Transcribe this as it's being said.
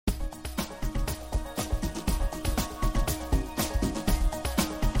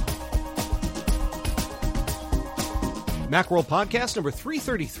Macworld Podcast number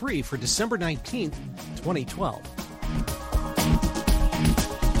 333 for December 19th, 2012.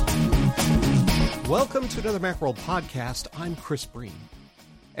 Welcome to another Macworld Podcast. I'm Chris Breen.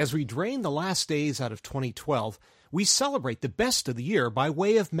 As we drain the last days out of 2012, we celebrate the best of the year by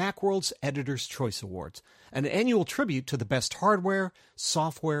way of Macworld's Editor's Choice Awards, an annual tribute to the best hardware,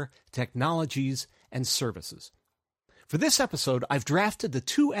 software, technologies, and services. For this episode, I've drafted the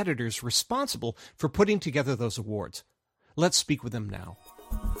two editors responsible for putting together those awards. Let's speak with them now.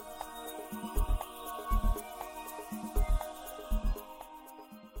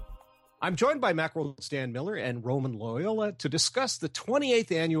 I'm joined by Macworld's Dan Miller and Roman Loyola to discuss the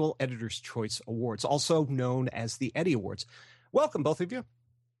 28th Annual Editor's Choice Awards, also known as the Eddie Awards. Welcome, both of you.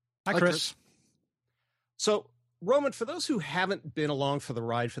 Hi, Chris. So, Roman, for those who haven't been along for the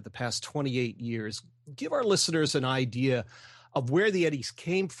ride for the past 28 years, give our listeners an idea of where the Eddies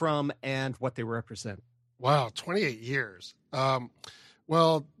came from and what they represent. Wow, 28 years.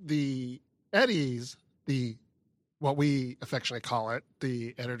 Well, the Eddies, what we affectionately call it,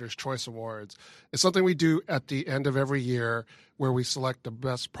 the Editor's Choice Awards, is something we do at the end of every year where we select the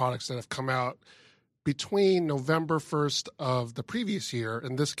best products that have come out between November 1st of the previous year,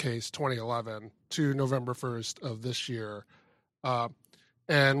 in this case 2011, to November 1st of this year.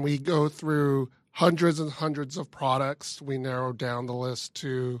 And we go through hundreds and hundreds of products. We narrow down the list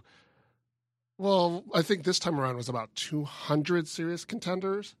to, well, I think this time around was about 200 serious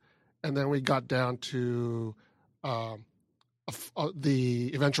contenders. And then we got down to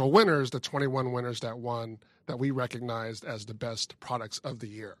the eventual winners, the 21 winners that won, that we recognized as the best products of the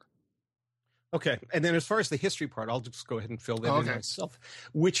year. Okay. And then as far as the history part, I'll just go ahead and fill that in myself,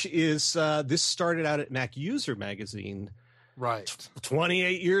 which is this started out at Mac User magazine. Right.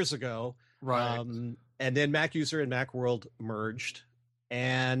 28 years ago. Right. And then Mac User and Macworld merged.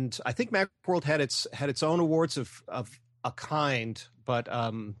 And I think Macworld had its own awards of a kind, but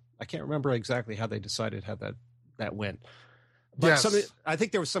I can't remember exactly how they decided how that went. But yes. I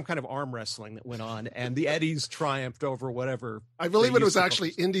think there was some kind of arm wrestling that went on, and the Eddies triumphed over whatever. I believe it was actually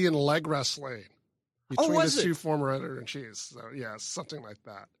Indian leg wrestling between the two former editor-in-chiefs. So, yes, something like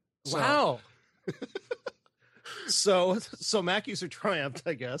that. Wow. So Mac User triumphed,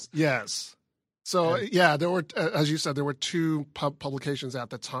 I guess. Yes. So, yeah, there were, as you said, there were two publications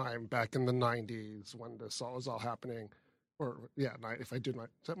at the time back in the 90s when this was all happening. Or, yeah, if I did is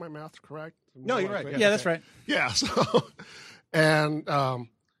that my math correct? No, you're right. Yeah, that's right. Yeah, so, and,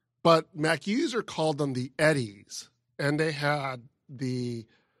 but Mac User called them the Eddies, and they had the,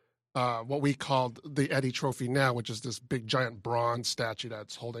 what we called the Eddie Trophy now, which is this big giant bronze statue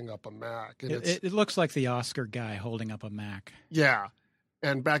that's holding up a Mac. And it looks like the Oscar guy holding up a Mac. Yeah.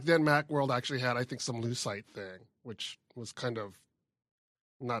 And back then, Macworld actually had, I think, some lucite thing, which was kind of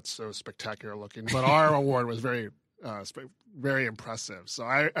not so spectacular looking. But our award was very impressive. So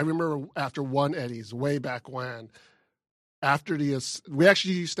I remember after one Eddie's way back when, we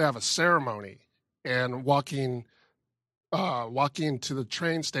actually used to have a ceremony, and walking to the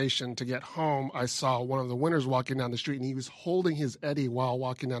train station to get home, I saw one of the winners walking down the street, and he was holding his Eddie while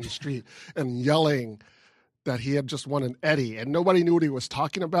walking down the street and yelling that he had just won an Eddie, and nobody knew what he was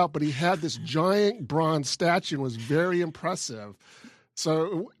talking about, but he had this giant bronze statue and was very impressive.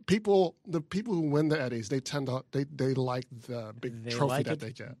 So the people who win the Eddies, they tend to they like the big trophy that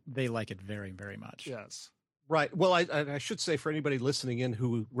they get. They like it very, very much. Yes. Right. Well, I should say for anybody listening in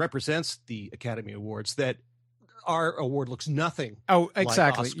who represents the Academy Awards that our award looks nothing. Oh,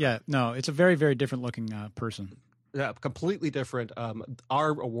 exactly. Like yeah. No, it's a very, very different looking person. Yeah, completely different. Our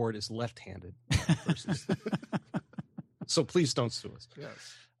award is left-handed. So please don't sue us.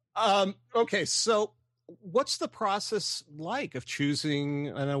 Yes. Okay, so what's the process like of choosing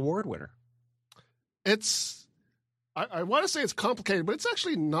an award winner? It's I want to say it's complicated, but it's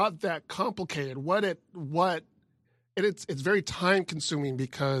actually not that complicated. It's very time consuming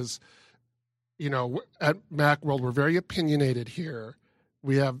because, at Macworld we're very opinionated here.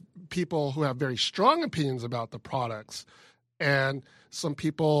 We have people who have very strong opinions about the products, and some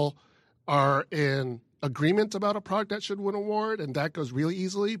people are in agreement about a product that should win an award, and that goes really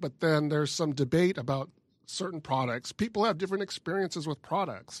easily. But then there's some debate about certain products. People have different experiences with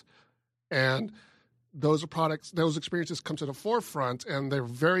products, and those experiences come to the forefront, and they're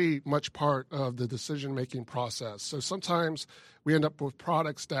very much part of the decision-making process. So sometimes we end up with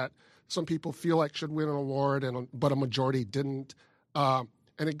products that some people feel like should win an award, but a majority didn't.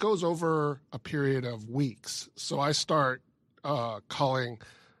 And it goes over a period of weeks. So I start calling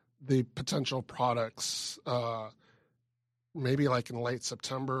the potential products maybe like in late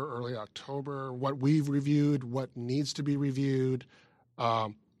September, early October, what we've reviewed, what needs to be reviewed.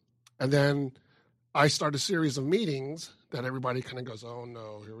 And then I start a series of meetings that everybody kind of goes, oh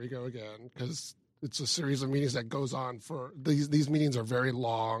no, here we go again, because it's a series of meetings that goes on for these meetings are very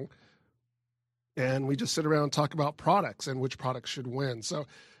long, and we just sit around and talk about products and which products should win. So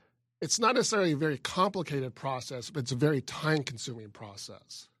it's not necessarily a very complicated process, but it's a very time-consuming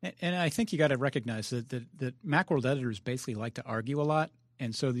process. And I think you got to recognize that Macworld editors basically like to argue a lot,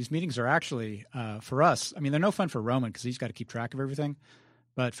 and so these meetings are actually for us. I mean, they're no fun for Roman because he's got to keep track of everything.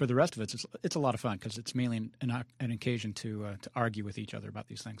 But for the rest of it, it's a lot of fun because it's mainly an occasion to argue with each other about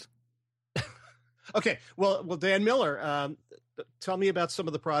these things. Okay, well, Dan Miller, tell me about some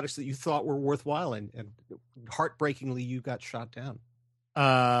of the products that you thought were worthwhile and heartbreakingly you got shot down.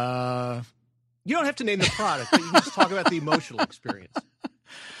 You don't have to name the product, but you can just talk about the emotional experience.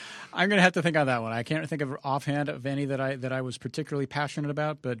 I'm going to have to think on that one. I can't think of offhand of any that I was particularly passionate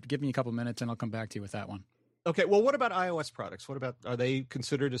about, but give me a couple minutes and I'll come back to you with that one. Okay, well, what about iOS products? Are they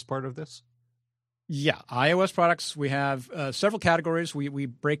considered as part of this? Yeah, iOS products, we have several categories. We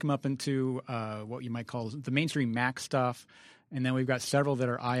break them up into what you might call the mainstream Mac stuff, and then we've got several that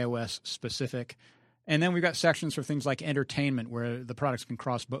are iOS specific. And then we've got sections for things like entertainment where the products can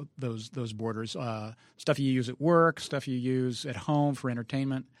cross both those borders. Stuff you use at work, stuff you use at home for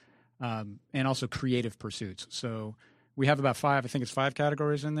entertainment, and also creative pursuits. So we have about five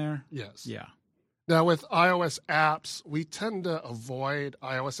categories in there. Yes. Yeah. Now, with iOS apps, we tend to avoid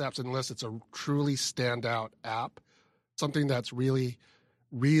iOS apps unless it's a truly standout app, something that's really,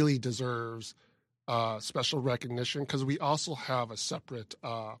 really deserves special recognition, because we also have a separate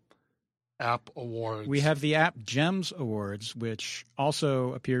app awards. We have the App Gems Awards, which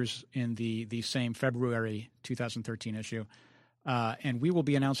also appears in the same February 2013 issue. And we will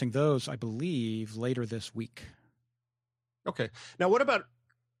be announcing those, I believe, later this week. Okay. Now, what about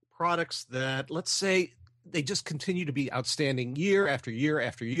products that, let's say, they just continue to be outstanding year after year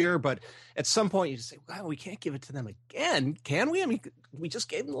after year, but at some point you just say, wow, we can't give it to them again, can we? I mean, we just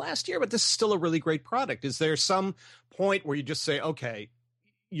gave them last year, but this is still a really great product. Is there some point where you just say, okay,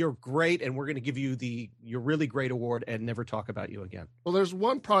 you're great, and we're going to give you your really great award and never talk about you again? Well, there's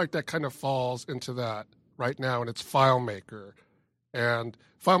one product that kind of falls into that right now, and it's FileMaker. And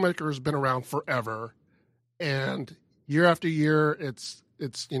FileMaker has been around forever, and year after year, it's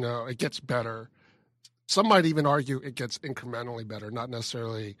it gets better. Some might even argue it gets incrementally better, not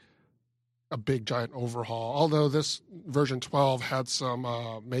necessarily a big giant overhaul. Although this version 12 had some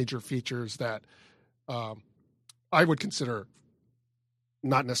major features that I would consider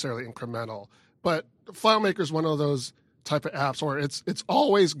not necessarily incremental. But FileMaker is one of those type of apps where it's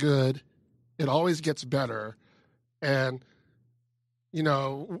always good, it always gets better, and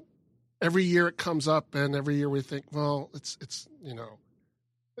every year it comes up, and every year we think, well, it's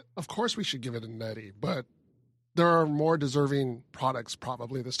of course we should give it a Netty, but there are more deserving products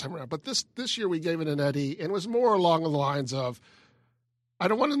probably this time around. But this year we gave it an Netty, and it was more along the lines of, I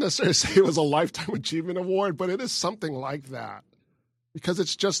don't want to necessarily say it was a Lifetime Achievement Award, but it is something like that, because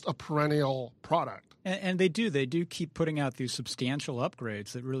it's just a perennial product. And they do keep putting out these substantial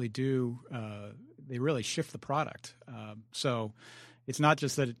upgrades that really do they really shift the product. So it's not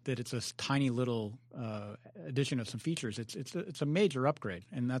just that it's a tiny little addition of some features. It's a major upgrade,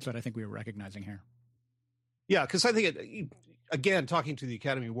 and that's what I think we were recognizing here. Yeah, because I think again, talking to the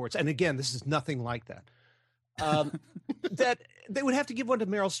Academy Awards, and again, this is nothing like that. That they would have to give one to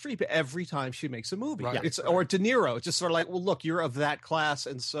Meryl Streep every time she makes a movie. Right. Or De Niro. It's just sort of like, well, look, you're of that class,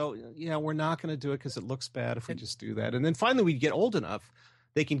 and so we're not going to do it because it looks bad if we just do that. And then finally, we get old enough,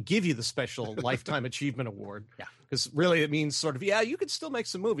 they can give you the special Lifetime Achievement Award. Yeah, because really, it means sort of, you could still make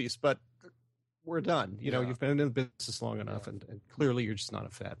some movies, but we're done. You've been in the business long enough, and clearly, you're just not a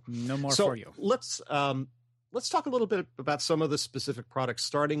fan. No more for you. Let's talk a little bit about some of the specific products,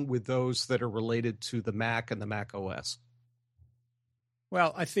 starting with those that are related to the Mac and the Mac OS.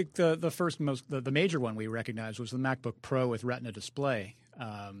 Well, I think the major one we recognized was the MacBook Pro with Retina display,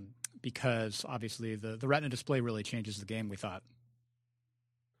 because obviously the Retina display really changes the game, we thought.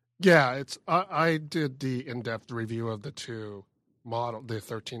 Yeah, I did the in-depth review of the two model, the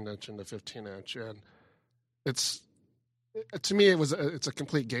 13-inch and the 15-inch, and to me it's a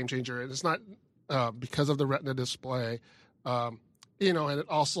complete game changer. It's not because of the Retina display, and it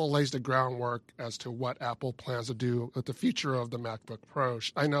also lays the groundwork as to what Apple plans to do with the future of the MacBook Pro.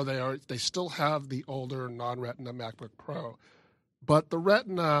 I know they still have the older non-Retina MacBook Pro, but the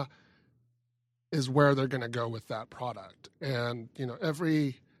Retina is where they're going to go with that product. And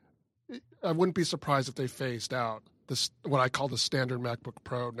I wouldn't be surprised if they phased out this, what I call the standard MacBook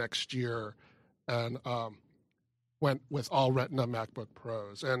Pro, next year, and went with all Retina MacBook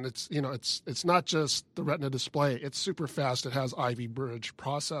Pros. And it's not just the Retina display; it's super fast. It has Ivy Bridge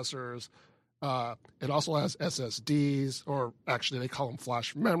processors, It also has SSDs, or actually they call them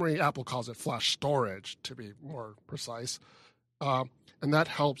flash memory. Apple calls it flash storage, to be more precise. And that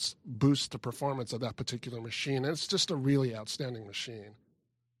helps boost the performance of that particular machine. And it's just a really outstanding machine.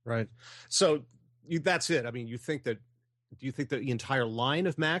 Right. So that's it. I mean, do you think that the entire line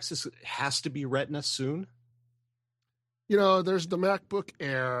of Macs has to be Retina soon? There's the MacBook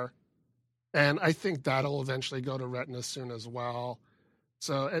Air, and I think that'll eventually go to Retina soon as well.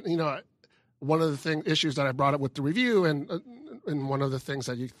 So, and one of the issues that I brought up with the review, and one of the things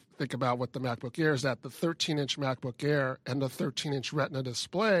that you think about with the MacBook Air is that the 13-inch MacBook Air and the 13-inch Retina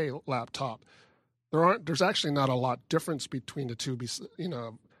display laptop, there's actually not a lot difference between the two,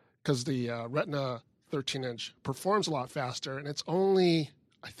 because the Retina 13-inch performs a lot faster, and it's only,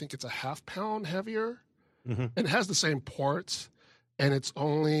 I think it's a half pound heavier, and it has the same ports, and it's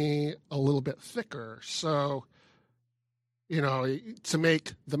only a little bit thicker. So, to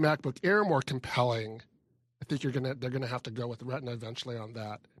make the MacBook Air more compelling, I think they're gonna have to go with Retina eventually on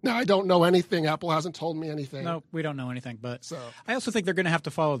that. Now, I don't know anything. Apple hasn't told me anything. No, we don't know anything. But I also think they're going to have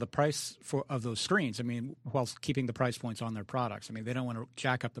to follow the price of those screens. I mean, whilst keeping the price points on their products. I mean, they don't want to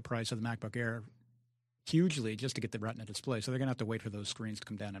jack up the price of the MacBook Air hugely just to get the Retina display. So they're going to have to wait for those screens to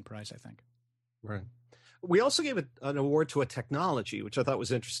come down in price, I think. Right. We also gave an award to a technology, which I thought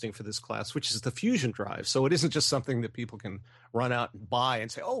was interesting for this class, which is the Fusion Drive. So it isn't just something that people can run out and buy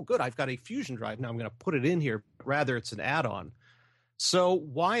and say, oh, good, I've got a Fusion Drive. Now I'm going to put it in here. Rather, it's an add-on. So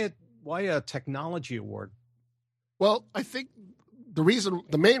why a technology award? Well, I think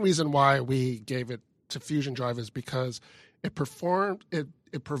the main reason why we gave it to Fusion Drive is because it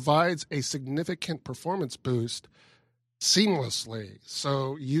provides a significant performance boost seamlessly.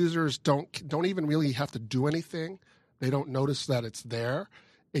 So users don't even really have to do anything. They don't notice that it's there.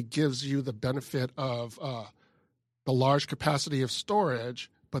 It gives you the benefit of the large capacity of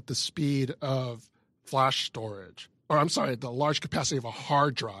storage, but the speed of flash storage. Or I'm sorry, the large capacity of a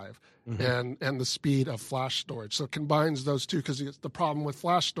hard drive and the speed of flash storage. So it combines those two, because the problem with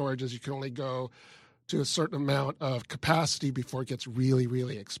flash storage is you can only go to a certain amount of capacity before it gets really,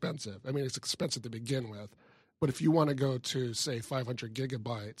 really expensive. I mean, it's expensive to begin with. But if you want to go to, say, 500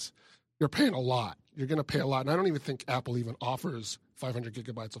 gigabytes, you're paying a lot. You're going to pay a lot. And I don't even think Apple even offers 500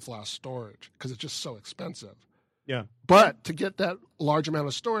 gigabytes of flash storage because it's just so expensive. Yeah. But to get that large amount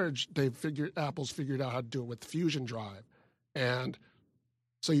of storage, Apple's figured out how to do it with Fusion Drive. And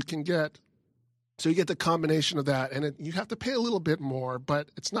so you get the combination of that. And you have to pay a little bit more, but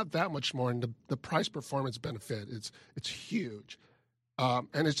it's not that much more. And the price performance benefit, it's huge.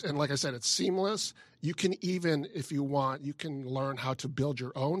 And like I said, it's seamless. You can even, if you want, you can learn how to build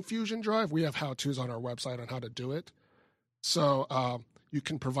your own Fusion Drive. We have how-tos on our website on how to do it. So you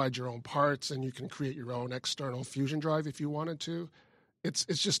can provide your own parts, and you can create your own external Fusion Drive if you wanted to. It's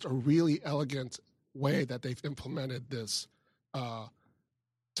just a really elegant way that they've implemented this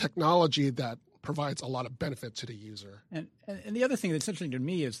technology that provides a lot of benefit to the user. And the other thing that's interesting to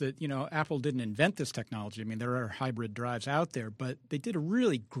me is that, Apple didn't invent this technology. I mean, there are hybrid drives out there, but they did a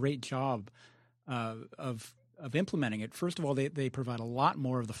really great job of implementing it. First of all, they provide a lot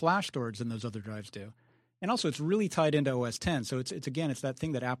more of the flash storage than those other drives do. And also, it's really tied into OS X. So it's that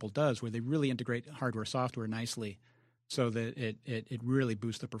thing that Apple does where they really integrate hardware software nicely so that it really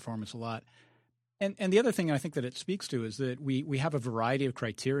boosts the performance a lot. And the other thing I think that it speaks to is that we have a variety of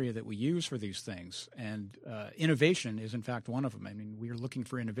criteria that we use for these things. And innovation is, in fact, one of them. I mean, we are looking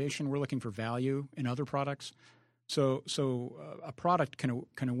for innovation. We're looking for value in other products. So a product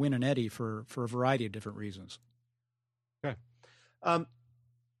can win an Eddie for a variety of different reasons. Okay.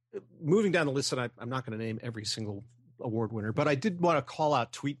 Moving down the list, and I'm not going to name every single award winner, but I did want to call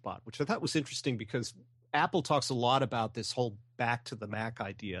out Tweetbot, which I thought was interesting because Apple talks a lot about this whole back to the Mac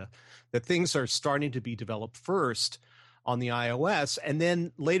idea, that things are starting to be developed first on the iOS, and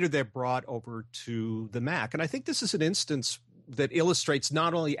then later they're brought over to the Mac. And I think this is an instance that illustrates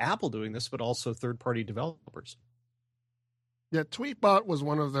not only Apple doing this, but also third-party developers. Yeah, Tweetbot was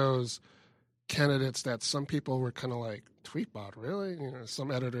one of those candidates that some people were kind of like, Tweetbot, really?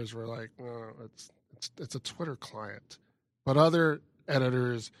 Some editors were like, no, it's a Twitter client. But other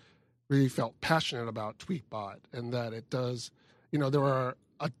editors really felt passionate about Tweetbot, and that it does,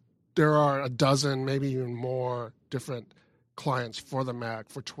 there are a dozen, maybe even more different clients for the Mac,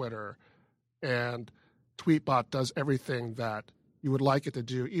 for Twitter, and Tweetbot does everything that you would like it to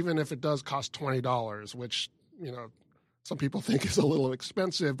do, even if it does cost $20, which, some people think is a little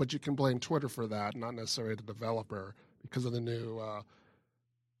expensive, but you can blame Twitter for that, not necessarily the developer, because of the new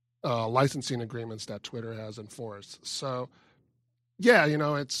licensing agreements that Twitter has enforced. So, yeah,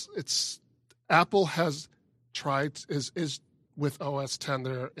 it's Apple has tried is with OS 10,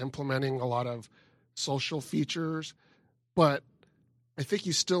 they're implementing a lot of social features, but I think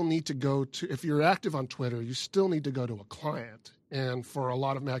you still need to go to, if you're active on Twitter, you still need to go to a client. And for a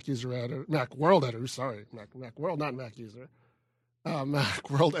lot of Macworld editors, Macworld, not Mac user,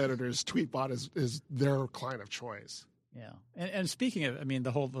 Macworld editors, Tweetbot is their client of choice. Yeah, and speaking of,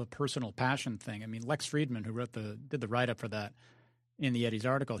 the personal passion thing. Lex Friedman, who did the write up for that in the Eddie's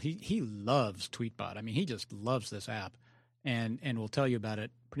article, he loves Tweetbot. He just loves this app, and will tell you about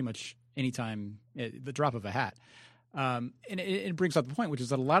it pretty much anytime, the drop of a hat. And it brings up the point, which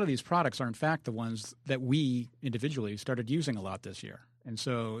is that a lot of these products are in fact the ones that we individually started using a lot this year, and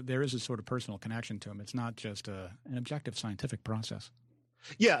so there is a sort of personal connection to them. It's not just an objective scientific process.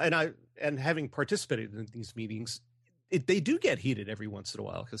 Yeah, and having participated in these meetings, they do get heated every once in a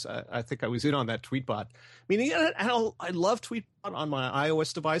while, because I think I was in on that Tweetbot meeting. I love Tweetbot on my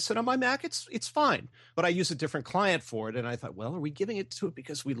iOS device, and on my Mac it's fine. But I use a different client for it, and I thought, well, are we giving it to it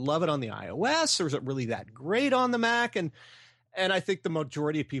because we love it on the iOS, or is it really that great on the Mac? And I think the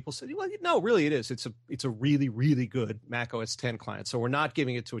majority of people said, well, no, really it is. It's a really, really good Mac OS 10 client. So we're not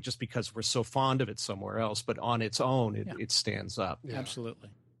giving it to it just because we're so fond of it somewhere else, but on its own, it stands up. Yeah. Absolutely.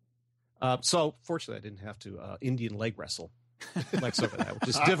 So fortunately, I didn't have to Indian leg wrestle Lex over that, which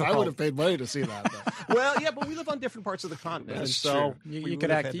is difficult. I would have paid money to see that. Well, yeah, but we live on different parts of the continent, That's so true. You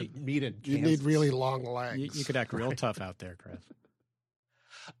could act. You need really long legs. You could act real tough out there, Chris.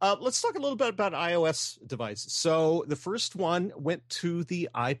 Let's talk a little bit about iOS devices. So the first one went to the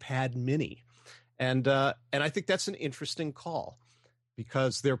iPad Mini, and I think that's an interesting call,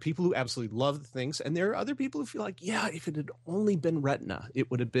 because there are people who absolutely love the things, and there are other people who feel like, yeah, if it had only been Retina, it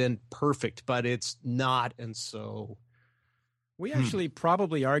would have been perfect, but it's not, and so we actually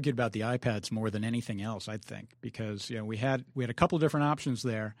probably argued about the iPads more than anything else, I think, because we had a couple of different options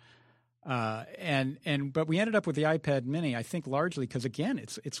there, but we ended up with the iPad Mini, I think, largely because, again,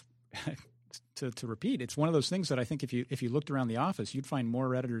 it's to repeat, it's one of those things that I think if you looked around the office, you'd find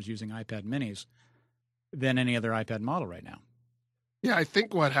more editors using iPad Minis than any other iPad model right now. Yeah, I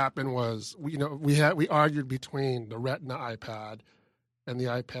think what happened was we argued between the Retina iPad and the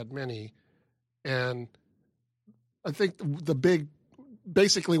iPad Mini, and I think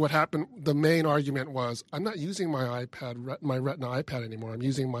basically what happened, the main argument was, I'm not using my Retina iPad anymore. I'm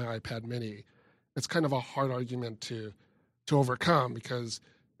using my iPad Mini. It's kind of a hard argument to overcome, because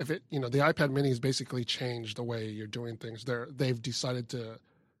if the iPad Mini has basically changed the way you're doing things. They've decided to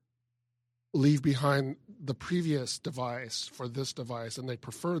leave behind the previous device for this device, and they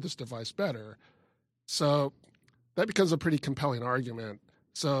prefer this device better. So that becomes a pretty compelling argument.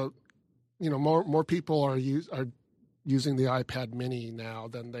 So, more people are using the iPad Mini now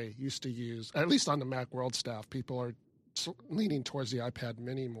than they used to use. At least on the Macworld staff, people are leaning towards the iPad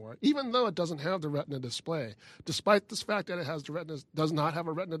Mini more, even though it doesn't have the Retina display. Despite this fact that it does not have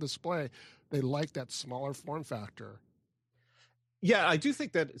a Retina display, they like that smaller form factor. Yeah, I do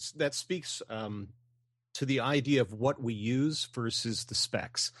think that speaks to the idea of what we use versus the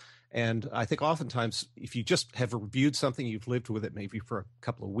specs. And I think oftentimes, if you just have reviewed something, you've lived with it maybe for a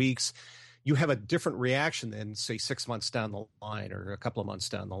couple of weeks, you have a different reaction than, say, 6 months down the line or a couple of months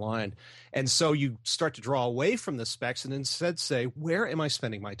down the line. And so you start to draw away from the specs and instead say, where am I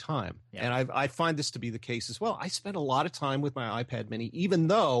spending my time? Yeah. And I find this to be the case as well. I spend a lot of time with my iPad Mini, even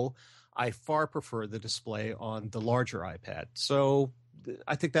though I far prefer the display on the larger iPad. So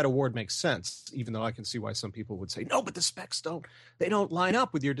I think that award makes sense, even though I can see why some people would say, no, but the specs don't line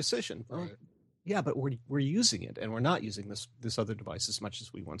up with your decision. Well, right. Yeah, but we're using it, and we're not using this other device as much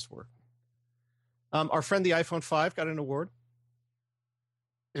as we once were. Our friend, the iPhone 5, got an award.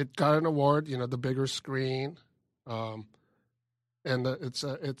 It got an award, the bigger screen, and it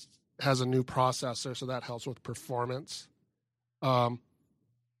has a new processor, so that helps with performance.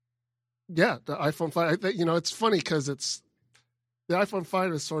 Yeah, the iPhone 5, it's funny because the iPhone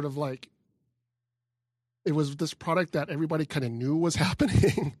 5 is sort of like, it was this product that everybody kind of knew was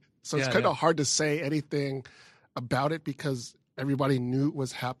happening. So it's kind of hard to say anything about it because everybody knew it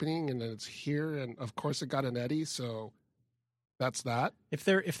was happening, and it's here. And of course it got an Eddie. So that's that. If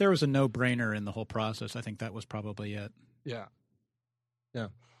there was a no-brainer in the whole process, I think that was probably it. Yeah. Yeah.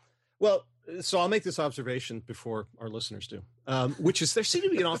 Well, so I'll make this observation before our listeners do, which is there seem to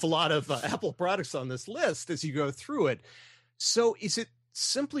be an awful lot of Apple products on this list as you go through it. So is it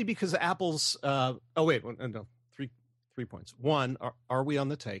simply because Apple's three points. One, are we on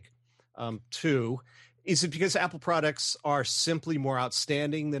the take? Two, is it because Apple products are simply more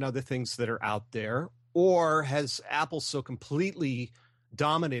outstanding than other things that are out there? Or has Apple so completely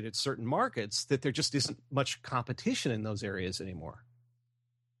dominated certain markets that there just isn't much competition in those areas anymore?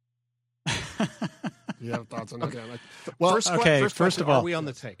 You have thoughts on that? Dan? First of all, are we on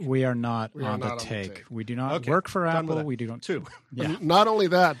the take? We are not on the take. We do not work for Done Apple. with that. We do not. Two. Yeah. Not only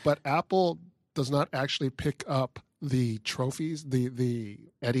that, but Apple does not actually pick up the trophies, the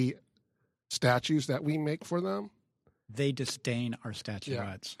Eddie statues that we make for them. They disdain our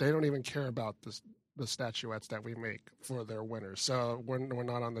statuettes. Yeah, they don't even care about the statuettes that we make for their winners. So we're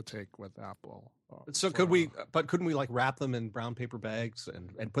not on the take with Apple. So couldn't we like wrap them in brown paper bags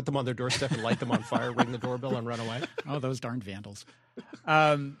and put them on their doorstep and light them on fire, ring the doorbell, and run away? Oh, those darn vandals!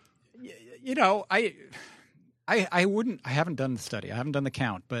 I haven't done the study. I haven't done the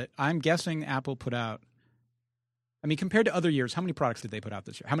count, but I'm guessing Apple put out. I mean, compared to other years, how many products did they put out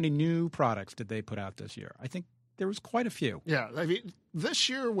this year? How many new products did they put out this year? I think there was quite a few. Yeah, I mean, this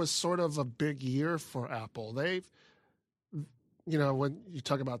year was sort of a big year for Apple. They've, when you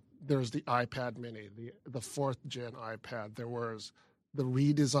talk about, there's the iPad Mini, the 4th gen iPad. There was the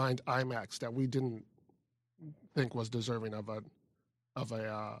redesigned iMacs that we didn't think was deserving of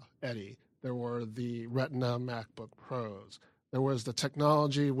a Eddie. There were the Retina MacBook Pros. There was the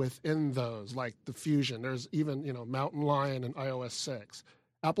technology within those, like the Fusion. There's even, Mountain Lion and iOS 6.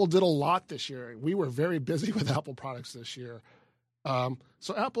 Apple did a lot this year. We were very busy with Apple products this year.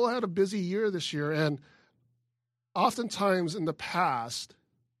 So Apple had a busy year this year. And oftentimes in the past,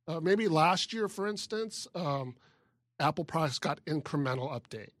 maybe last year, for instance, Apple products got incremental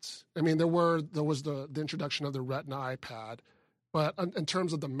updates. I mean, there was the introduction of the Retina iPad. But in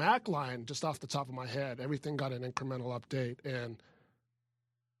terms of the Mac line, just off the top of my head, everything got an incremental update. And,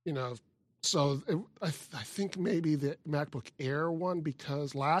 I think maybe the MacBook Air one,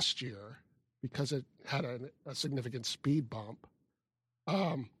 because last year, because it had a significant speed bump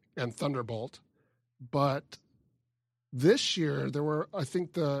and Thunderbolt. But this year, I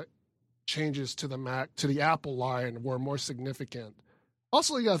think the changes to the Apple line were more significant.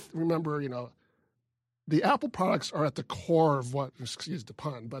 Also, you got to remember, the Apple products are at the core of excuse the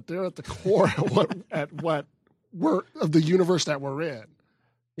pun, but they're at the core of the universe that we're in.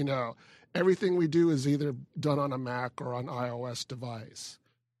 Everything we do is either done on a Mac or on iOS device.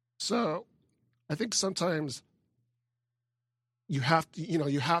 So I think sometimes you have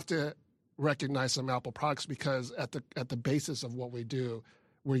to recognize some Apple products because at the basis of what we do,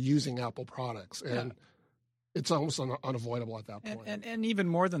 we're using Apple products. And it's almost unavoidable at that point. And even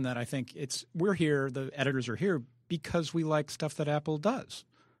more than that, I think we're here, the editors are here because we like stuff that Apple does.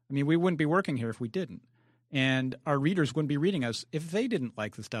 I mean, we wouldn't be working here if we didn't. And our readers wouldn't be reading us if they didn't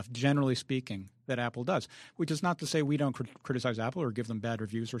like the stuff, generally speaking, that Apple does, which is not to say we don't criticize Apple or give them bad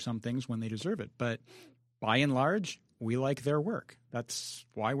reviews for some things when they deserve it. But by and large, we like their work. That's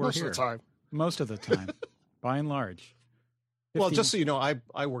why we're here. Most of the time, by and large. Well, just so you know,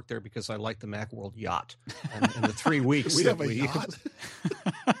 I work there because I like the Macworld yacht. And in the 3 weeks we have a yacht.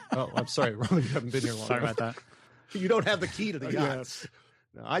 Oh, I'm sorry, Roman, you haven't been here long. Sorry about that. You don't have the key to the yacht. Yes.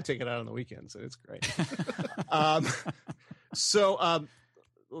 No, I take it out on the weekends, and it's great. So I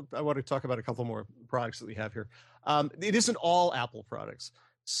want to talk about a couple more products that we have here. It isn't all Apple products.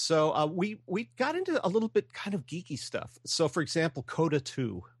 So we got into a little bit kind of geeky stuff. So, for example, Coda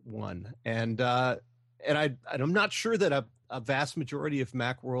 2 won, and I'm not sure that a vast majority of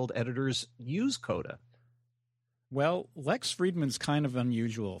Macworld editors use Coda. Well, Lex Friedman's kind of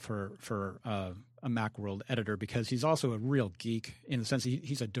unusual for a Macworld editor because he's also a real geek in the sense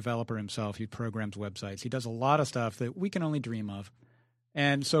he's a developer himself. He programs websites. He does a lot of stuff that we can only dream of.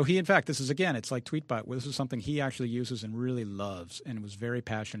 And so he, in fact, this is, again, it's like Tweetbot. This is something he actually uses and really loves and was very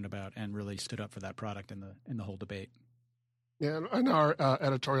passionate about and really stood up for that product in the whole debate. Yeah, and our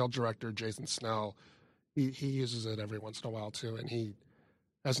editorial director, Jason Snell, he uses it every once in a while, too, and he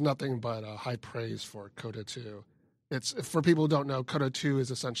has nothing but high praise for Coda 2. It's, for people who don't know, Coda 2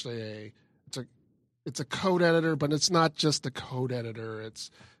 is essentially it's a code editor, but it's not just a code editor.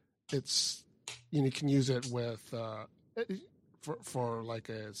 It's you can use it with for like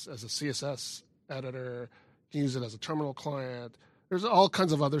as a CSS editor. You can use it as a terminal client. There's all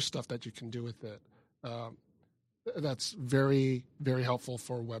kinds of other stuff that you can do with it. That's very, very helpful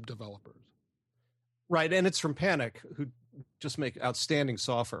for web developers. Right, and it's from Panic, who just make outstanding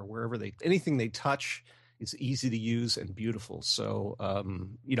software wherever anything they touch is easy to use and beautiful. So,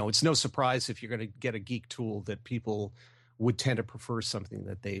 it's no surprise if you're going to get a geek tool that people would tend to prefer something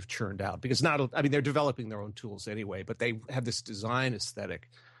that they've churned out because they're developing their own tools anyway, but they have this design aesthetic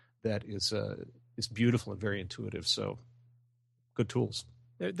that is beautiful and very intuitive. So, good tools.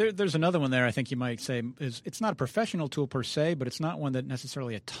 There's another one there I think you might say it's not a professional tool per se, but it's not one that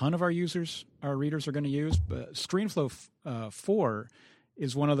necessarily a ton of our readers are going to use. But ScreenFlow 4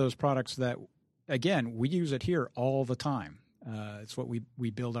 is one of those products that, again, we use it here all the time. It's what we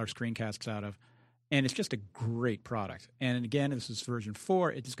build our screencasts out of. And it's just a great product. And again, this is version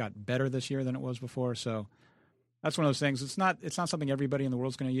 4. It just got better this year than it was before. So that's one of those things. It's not something everybody in the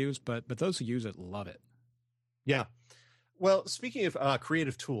world's going to use, but those who use it love it. Yeah. Well, speaking of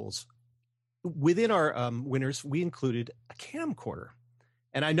creative tools, within our winners, we included a camcorder.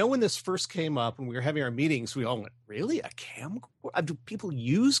 And I know when this first came up, when we were having our meetings, we all went, really? A camcorder? Do people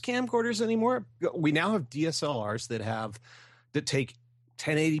use camcorders anymore? We now have DSLRs that take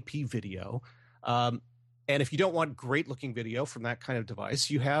 1080p video. And if you don't want great looking video from that kind of device,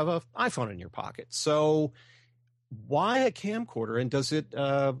 you have an iPhone in your pocket. So why a camcorder? And does it,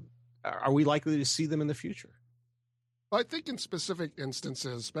 are we likely to see them in the future? Well, I think in specific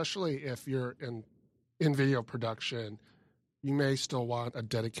instances, especially if you're in video production, you may still want a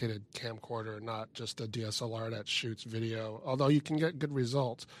dedicated camcorder, not just a DSLR that shoots video, although you can get good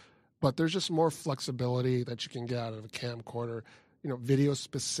results. But there's just more flexibility that you can get out of a camcorder,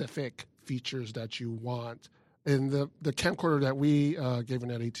 video-specific features that you want. And the camcorder that we gave an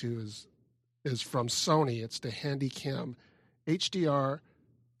Eddie to is from Sony. It's the Handycam HDR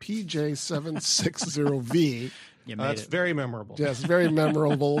PJ760V. That's very memorable. Yes, very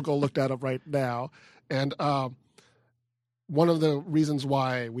memorable. We'll go look that up right now. And one of the reasons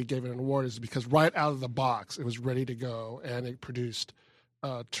why we gave it an award is because right out of the box, it was ready to go, and it produced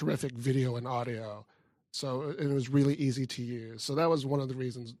terrific video and audio. So it was really easy to use. So that was one of the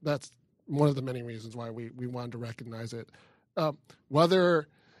reasons. That's one of the many reasons why we wanted to recognize it. I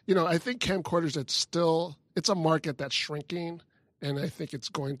think camcorders, it's a market that's shrinking, and I think it's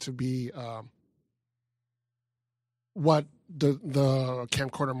going to be what the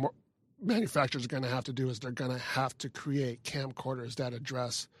camcorder manufacturers are going to have to do is they're going to have to create camcorders that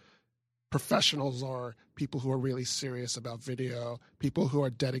address professionals or people who are really serious about video, people who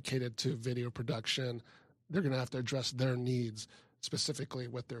are dedicated to video production. They're going to have to address their needs specifically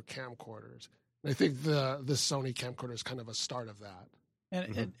with their camcorders. And I think the Sony camcorder is kind of a start of that.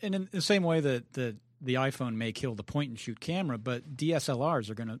 And in the same way that the iPhone may kill the point-and-shoot camera, but DSLRs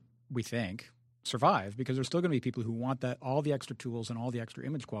are going to, we think, survive because there's still going to be people who want all the extra tools and all the extra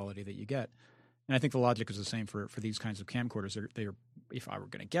image quality that you get. And I think the logic is the same for these kinds of camcorders. They're if I were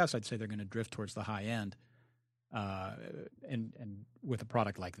going to guess, I'd say they're going to drift towards the high end, and with a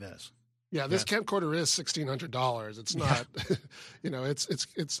product like this. Yeah, this camcorder is $1,600. It's not,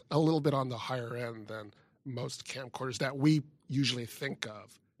 it's a little bit on the higher end than most camcorders that we usually think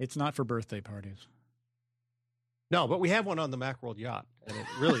of. It's not for birthday parties. No, but we have one on the Macworld yacht, and it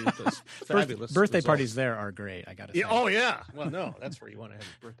really does fabulous. Birthday results. Parties there are great, I got to say. Oh, yeah. Well, no, that's where you want to have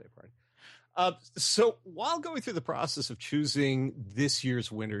a birthday party. So while going through the process of choosing this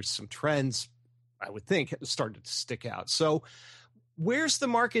year's winners, some trends, I would think, started to stick out. So where's the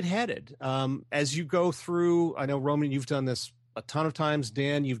market headed? As you go through, I know, Roman, you've done this a ton of times.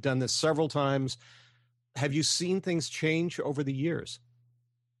 Dan, you've done this several times. Have you seen things change over the years?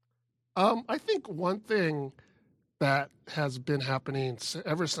 I think one thing that has been happening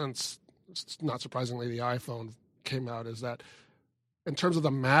ever since, not surprisingly, the iPhone came out is that in terms of the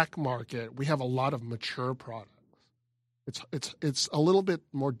Mac market, we have a lot of mature products. It's a little bit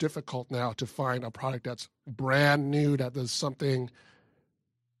more difficult now to find a product that's brand new, that does something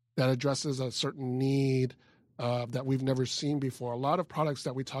that addresses a certain need that we've never seen before. A lot of products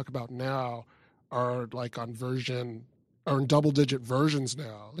that we talk about now are like on version or in double-digit versions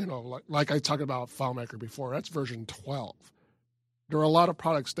now. Like I talked about FileMaker before, that's version 12. There are a lot of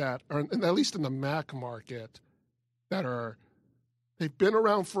products that are, at least in the Mac market, they've been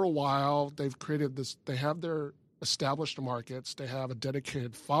around for a while. They've created this. They have their established markets. They have a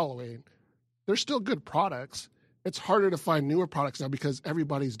dedicated following. They're still good products. It's harder to find newer products now because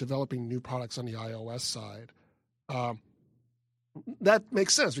everybody's developing new products on the iOS side. That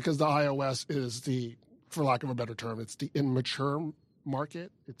makes sense because the iOS is for lack of a better term, it's the immature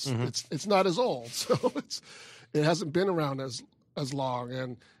market. It's not as old, so it hasn't been around as long.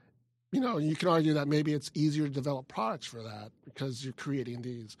 And you can argue that maybe it's easier to develop products for that because you're creating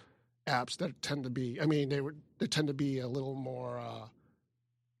these apps that tend to be. I mean, they tend to be a little more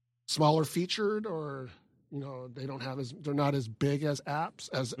smaller featured, or they're not as big as apps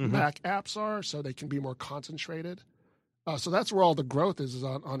as Mac apps are, so they can be more concentrated. So that's where all the growth is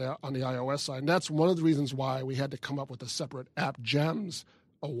on the iOS side. And that's one of the reasons why we had to come up with a separate App Gems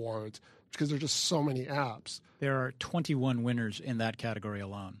award, because there's just so many apps. There are 21 winners in that category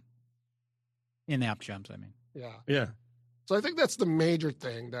alone. In App Gems, I mean. Yeah. So I think that's the major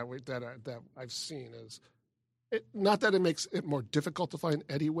thing that I've seen is, not that it makes it more difficult to find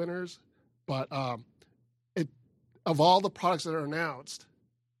Eddie winners, but of all the products that are announced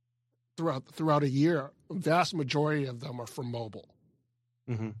throughout a year, a vast majority of them are for mobile.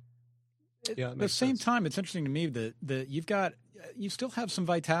 Mm-hmm. At the same time, it's interesting to me that you still have some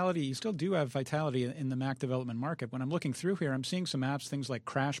vitality. You still do have vitality in the Mac development market. When I'm looking through here, I'm seeing some apps, things like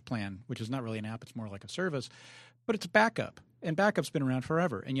Crash Plan, which is not really an app. It's more like a service, but it's a backup. And backup's been around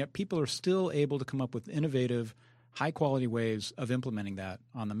forever. And yet people are still able to come up with innovative, high-quality ways of implementing that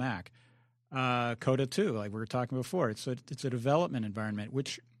on the Mac. Coda 2, like we were talking before, it's a development environment,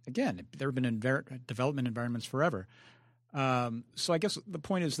 which, again, there have been development environments forever. So I guess the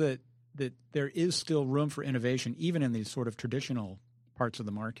point is that there is still room for innovation, even in these sort of traditional parts of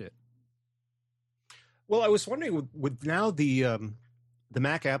the market. Well, I was wondering, with now the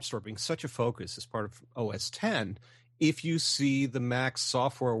Mac App Store being such a focus as part of OS X, if you see the Mac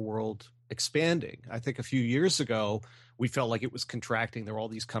software world expanding. I think a few years ago, we felt like it was contracting. There were all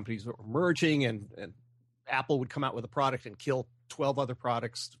these companies that were merging, and Apple would come out with a product and kill 12 other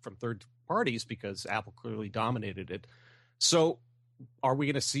products from third parties because Apple clearly dominated it. So are we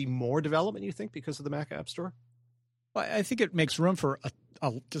going to see more development, you think, because of the Mac App Store? Well, I think it makes room for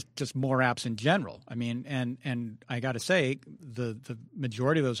just more apps in general. I mean, and I got to say, the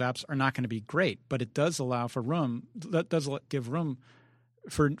majority of those apps are not going to be great, but it does allow for room. That does give room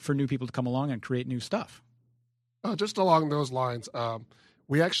for new people to come along and create new stuff. Just along those lines,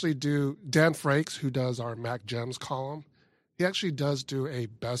 we actually do. Dan Frakes, who does our Mac Gems column, he actually does do a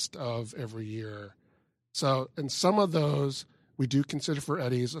best of every year. So, in some of those, we do consider for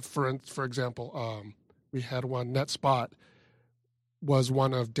Eddies. For example, we had one, NetSpot was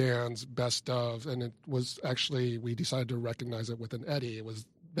one of Dan's best of, and it was actually, we decided to recognize it with an Eddie. It was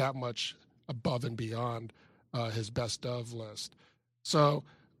that much above and beyond his best of list. So,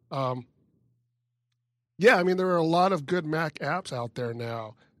 yeah, I mean, there are a lot of good Mac apps out there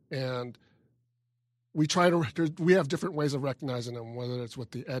now, and we have different ways of recognizing them, whether it's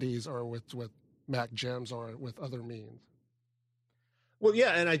with the Eddies or with Mac Gems or with other means. Well,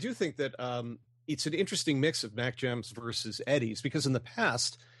 yeah, and I do think that it's an interesting mix of Mac Gems versus Eddies, because in the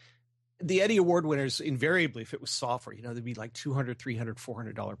past, the Eddie Award winners, invariably, if it was software, they'd be like $200, $300,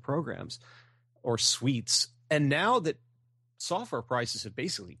 $400 programs or suites. And now that software prices have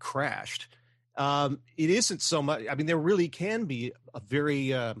basically crashed, it isn't so much. I mean, there really can be a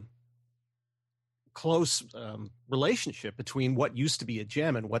very close relationship between what used to be a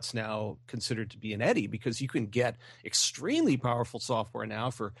gem and what's now considered to be an Eddie, because you can get extremely powerful software now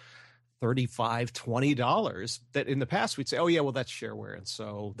for $35, $20 that in the past we'd say, oh yeah, well that's shareware, and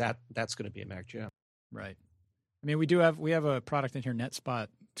so that's going to be a Mac gem. Right. I mean, we have a product in here, NetSpot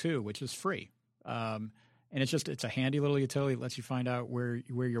 2, which is free. And it's a handy little utility that lets you find out where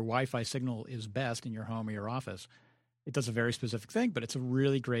your Wi-Fi signal is best in your home or your office. It does a very specific thing, but it's a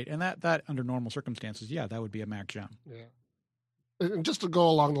really great, and that under normal circumstances, yeah, that would be a Mac gem. Yeah. And just to go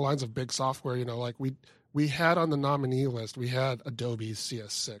along the lines of big software, like we had on the nominee list, we had Adobe's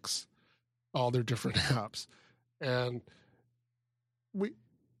CS6, all their different apps. And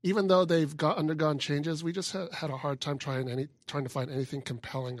even though they've undergone changes, we just had a hard time trying to find anything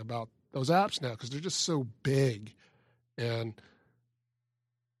compelling about those apps now, because they're just so big and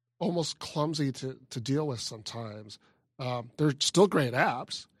almost clumsy to deal with sometimes. They're still great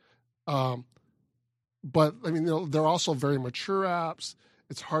apps, but I mean, they're also very mature apps.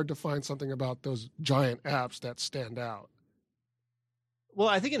 It's hard to find something about those giant apps that stand out. Well,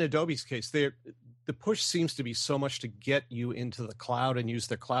 I think in Adobe's case, the push seems to be so much to get you into the cloud and use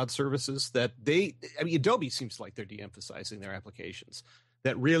their cloud services that Adobe seems like they're de-emphasizing their applications.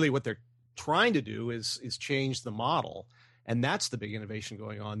 That really what they're trying to do is change the model, and that's the big innovation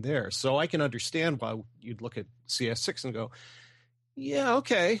going on there. So I can understand why you'd look at CS6 and go, yeah,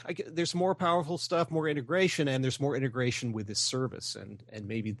 okay, there's more powerful stuff, more integration, and there's more integration with this service, and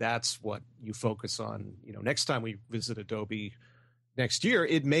maybe that's what you focus on. Next time we visit Adobe next year,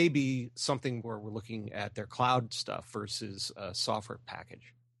 it may be something where we're looking at their cloud stuff versus a software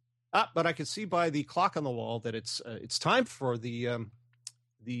package. But I can see by the clock on the wall that it's time for the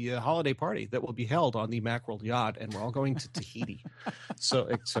holiday party that will be held on the Macworld yacht, and we're all going to Tahiti. So,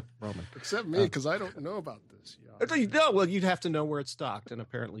 except Roman. Except me, because I don't know about this yacht. No, well, you'd have to know where it's docked, and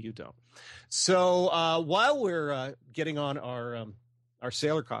apparently you don't. So, while we're getting on our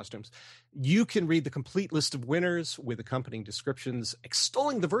sailor costumes, you can read the complete list of winners with accompanying descriptions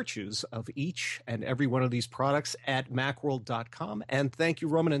extolling the virtues of each and every one of these products at macworld.com. And thank you,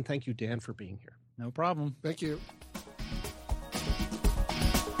 Roman, and thank you, Dan, for being here. No problem. Thank you.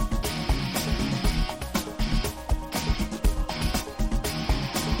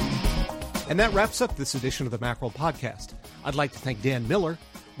 And that wraps up this edition of the Macworld Podcast. I'd like to thank Dan Miller,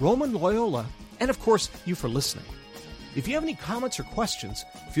 Roman Loyola, and of course, you for listening. If you have any comments or questions,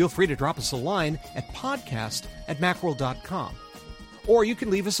 feel free to drop us a line at podcast@macworld.com. or you can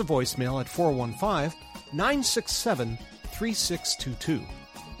leave us a voicemail at 415-967-3622.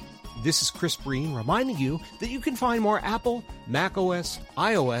 This is Chris Breen reminding you that you can find more Apple, macOS,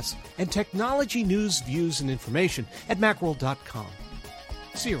 iOS, and technology news, views, and information at Macworld.com.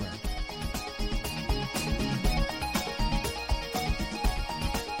 See you around.